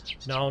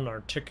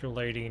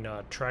non-articulating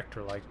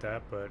tractor like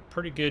that, but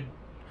pretty good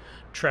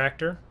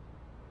tractor.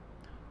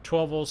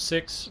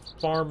 1206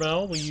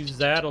 Farmel, we use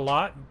that a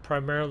lot,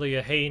 primarily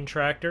a haying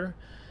tractor.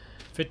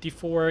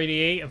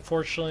 5488,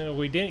 unfortunately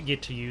we didn't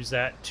get to use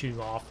that too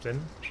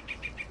often,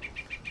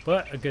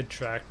 but a good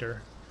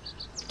tractor.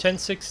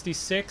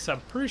 1066,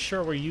 I'm pretty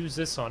sure we use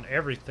this on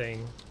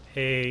everything.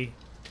 Hay,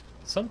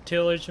 some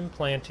tillage and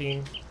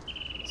planting.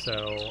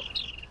 So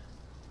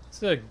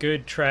it's a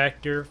good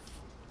tractor.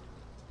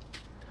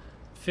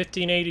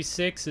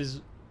 1586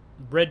 is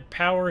Red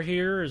Power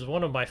here is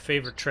one of my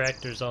favorite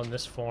tractors on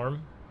this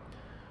farm.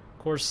 Of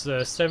course,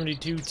 the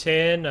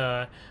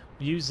 7210,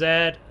 use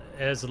that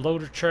as a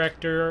loader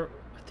tractor.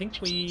 I think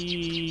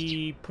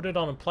we put it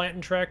on a planting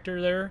tractor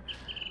there.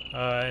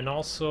 And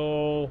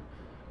also,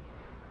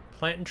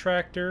 planting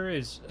tractor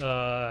is,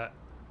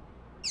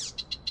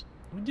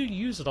 we do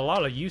use it a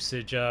lot of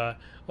usage. Oh,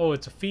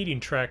 it's a feeding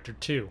tractor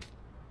too.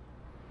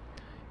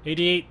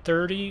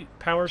 8830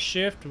 power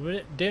shift.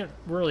 We didn't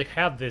really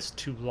have this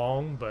too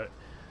long, but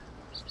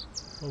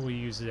we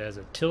use it as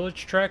a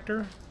tillage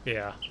tractor.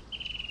 Yeah.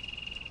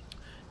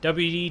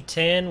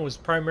 WD10 was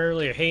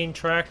primarily a haying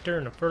tractor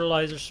and a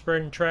fertilizer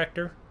spreading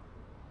tractor.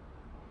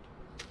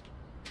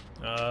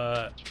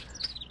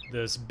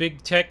 This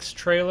Big Tex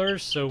trailer,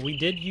 so we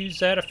did use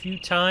that a few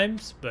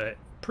times, but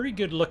pretty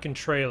good looking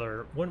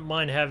trailer. Wouldn't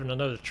mind having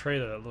another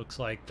trailer that looks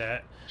like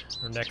that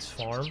our next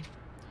farm.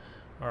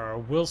 Our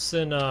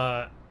Wilson,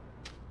 not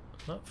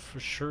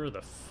for sure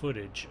the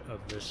footage of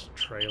this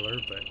trailer,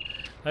 but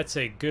that's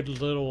a good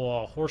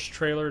little horse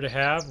trailer to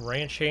have,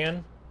 ranch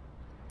hand.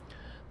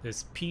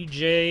 This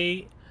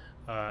PJ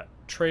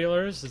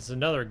trailers is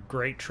another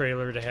great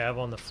trailer to have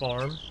on the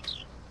farm.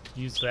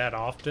 Use that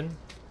often.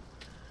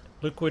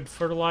 Liquid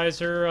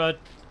fertilizer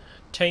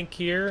tank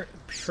here.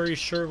 Pretty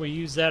sure we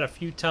use that a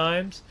few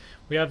times.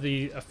 We have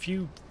a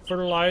few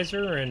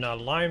fertilizer and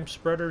lime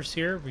spreaders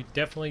here. We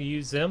definitely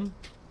use them.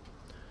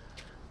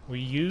 We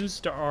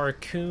used our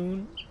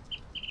Kuhn,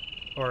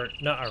 or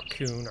not our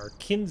Kuhn, our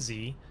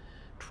Kinsey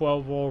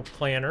 12-volt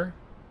planter.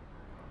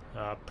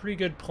 Pretty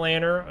good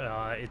planter.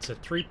 It's a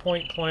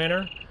 3-point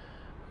planter.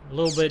 A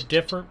little bit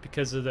different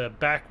because of the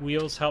back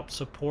wheels help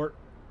support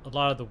a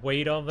lot of the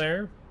weight on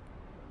there.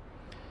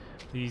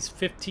 These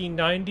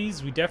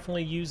 1590s, we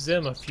definitely use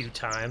them a few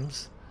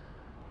times.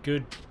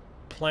 Good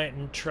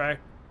planting track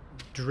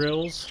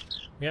drills.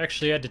 We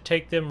actually had to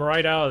take them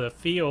right out of the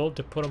field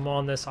to put them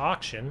on this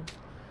auction.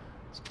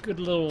 It's good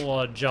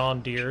little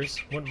John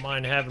Deeres. Wouldn't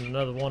mind having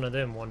another one of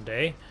them one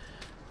day.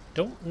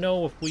 Don't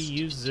know if we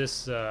use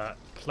this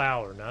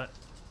plow or not.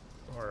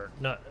 Or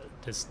not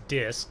this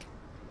disc.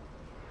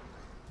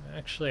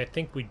 Actually, I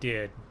think we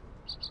did.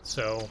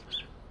 So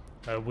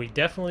we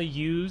definitely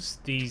use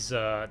these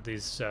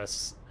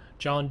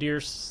John Deere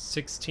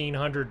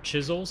 1600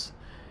 chisels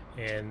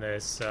and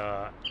this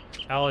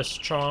Alice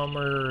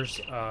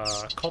Chalmers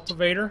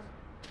cultivator.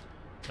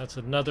 That's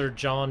another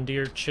John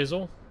Deere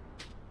chisel.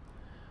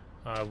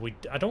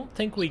 I don't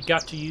think we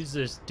got to use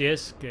this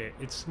disc.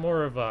 It's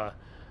more of a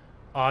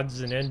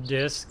odds and end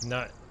disc,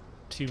 not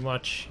too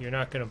much. You're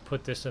not going to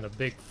put this in a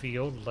big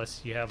field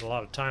unless you have a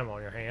lot of time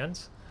on your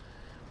hands.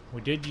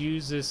 We did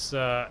use this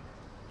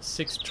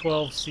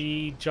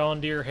 612C John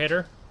Deere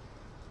header.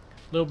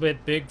 A little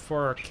bit big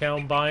for our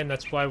combine,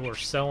 that's why we're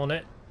selling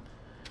it.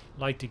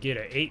 Like to get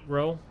an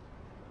 8-row.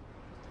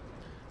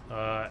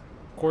 Of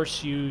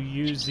course, you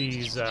use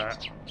these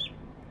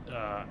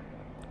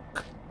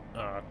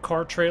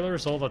car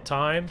trailers all the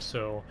time,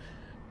 so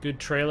good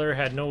trailer,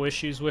 had no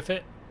issues with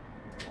it.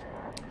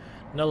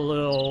 Another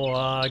little,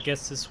 I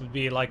guess this would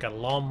be like a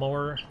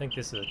lawnmower. I think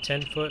this is a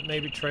 10-foot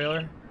maybe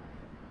trailer.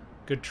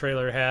 Good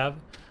trailer to have.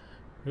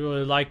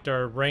 Really liked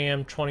our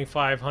Ram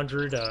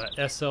 2500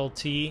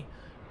 SLT.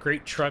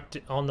 Great truck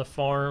on the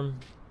farm.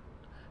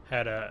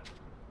 Had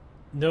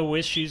no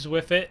issues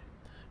with it.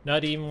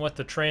 Not even with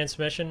the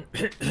transmission.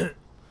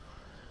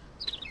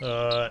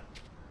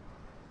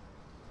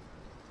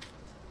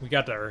 We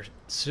got our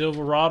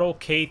Silverado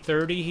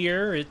K30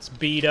 here. It's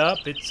beat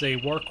up. It's a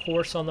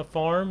workhorse on the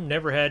farm.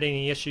 Never had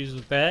any issues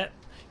with that,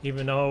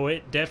 even though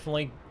it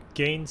definitely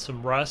gained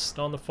some rust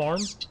on the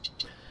farm.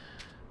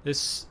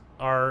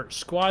 Our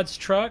squad's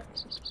truck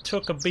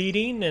took a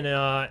beating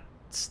and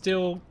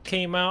still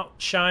came out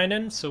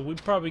shining, so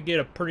we'd probably get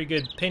a pretty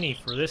good penny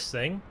for this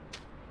thing.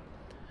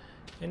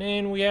 And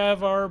then we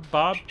have our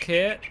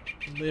Bobcat,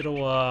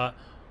 little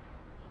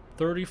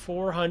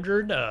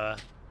 3400.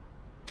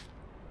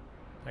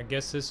 I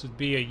guess this would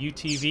be a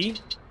UTV.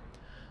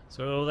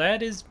 So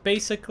that is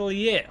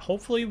basically it.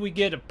 Hopefully we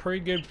get a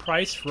pretty good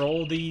price for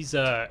all these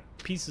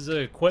pieces of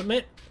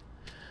equipment.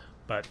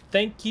 But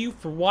thank you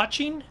for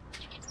watching,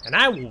 and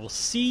I will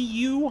see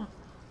you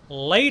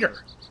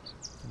later.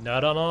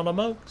 Not on the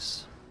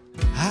mokes.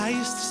 I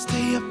used to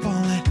stay up all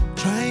night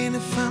trying to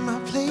find my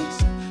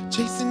place,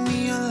 chasing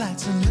neon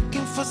lights and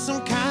looking for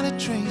some kind of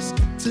trace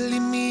to lead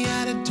me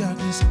out of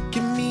darkness.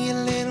 Give me a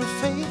little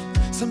faith,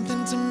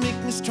 something to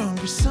make me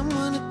stronger,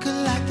 someone who could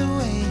light the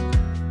way.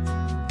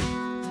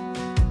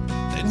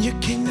 Then you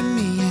came to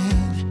me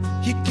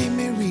and you gave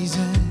me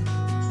reason.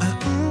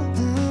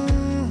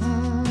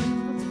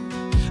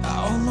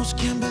 I almost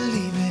can't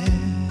believe it.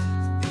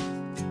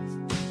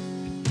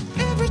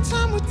 Every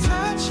time we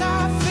touch,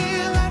 I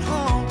feel at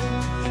home.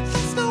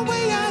 There's no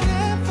way I'd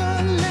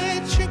ever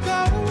let you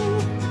go.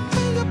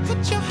 When you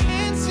put your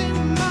hands in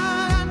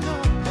mine, I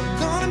know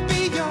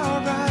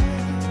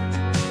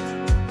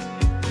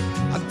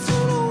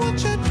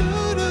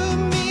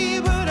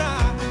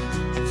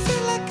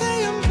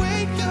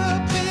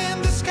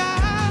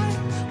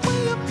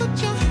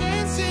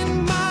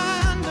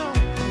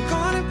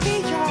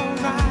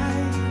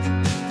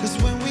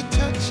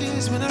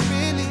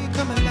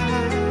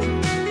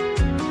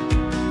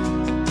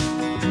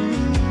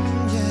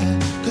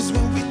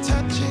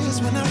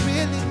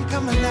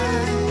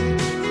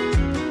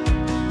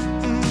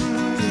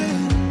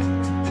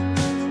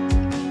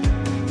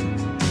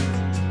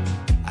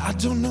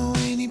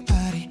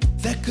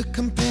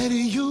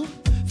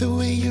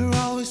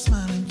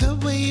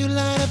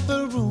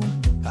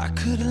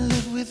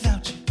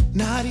without you.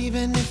 Not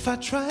even if I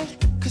tried,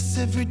 'cause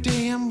every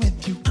day I'm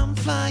with you. I'm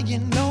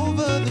flying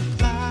over the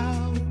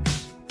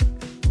clouds.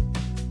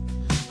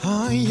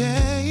 Oh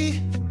yeah,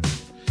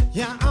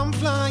 yeah, I'm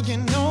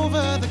flying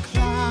over the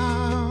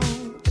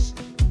clouds.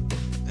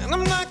 And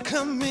I'm not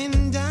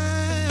coming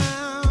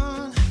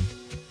down.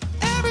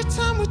 Every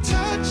time we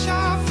touch,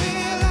 I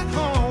feel at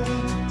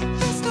home.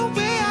 There's no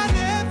way I'd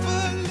ever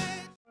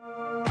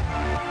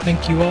let.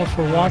 Thank you all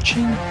for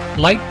watching.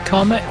 Like,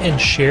 comment, and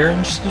share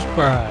and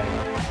subscribe.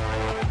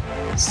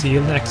 See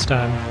you next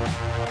time.